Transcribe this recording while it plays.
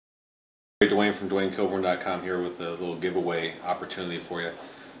Dwayne from DwayneKilborn.com here with a little giveaway opportunity for you.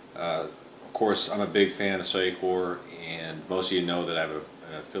 Of course, I'm a big fan of Cellucor, and most of you know that I have an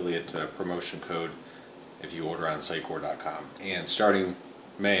affiliate promotion code if you order on Cellucor.com. And starting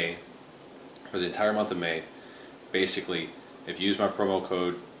May, for the entire month of May, basically, if you use my promo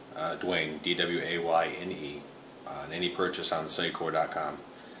code Dwayne, D-W-A-Y-N-E, on any purchase on Cellucor.com,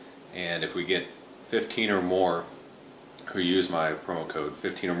 and if we get 15 or more who use my promo code,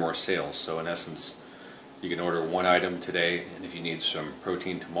 15 or more sales, so in essence you can order one item today, and if you need some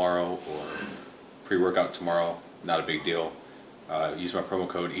protein tomorrow or pre-workout tomorrow, not a big deal, use my promo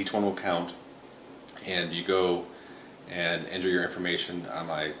code. Each one will count, and you go and enter your information on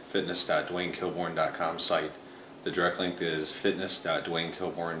my fitness.dwaynekilborn.com site. The direct link is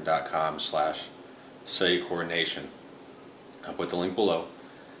fitness.dwaynekilborn.com/cellucornation. I'll put the link below,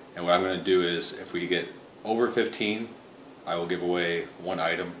 and what I'm going to do is, if we get over 15, I will give away one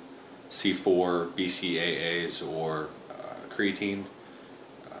item, C4, BCAAs, or creatine,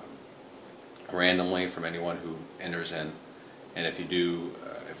 randomly from anyone who enters in. And if you do,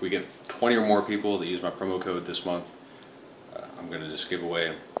 if we get 20 or more people that use my promo code this month, I'm going to just give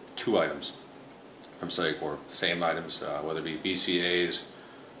away 2 items from Cellucor, same items, whether it be BCAAs,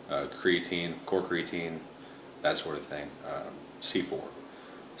 creatine, COR-Creatine, that sort of thing, C4.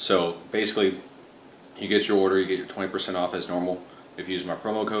 So basically, you get your order, you get your 20% off as normal. If you use my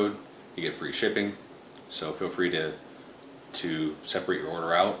promo code, you get free shipping. So feel free to separate your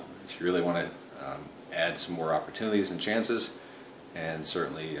order out if you really want to add some more opportunities and chances. And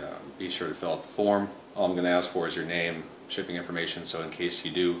certainly be sure to fill out the form. All I'm going to ask for is your name, shipping information, so in case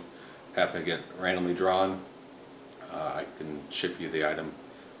you do happen to get randomly drawn, I can ship you the item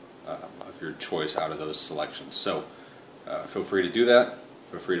of your choice out of those selections. So feel free to do that.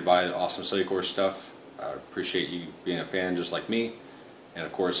 Feel free to buy awesome Cellucor stuff. I appreciate you being a fan just like me. And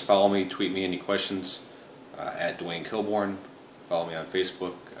of course, follow me, tweet me any questions at Dwayne Kilborn. Follow me on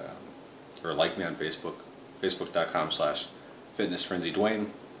Facebook, or like me on Facebook, facebook.com/fitnessfrenzydwayne.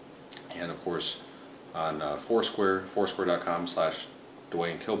 And of course on Foursquare,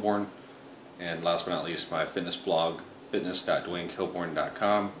 foursquare.com/DwayneKilborn. And last but not least, my fitness blog,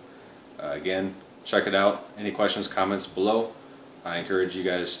 fitness.dwaynekilborn.com. Again, check it out. Any questions, comments below. I encourage you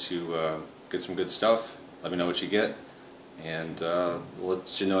guys to get some good stuff. Let me know what you get, and we'll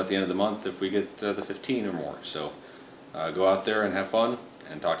let you know at the end of the month if we get the 15 or more. So go out there and have fun,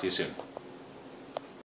 and talk to you soon.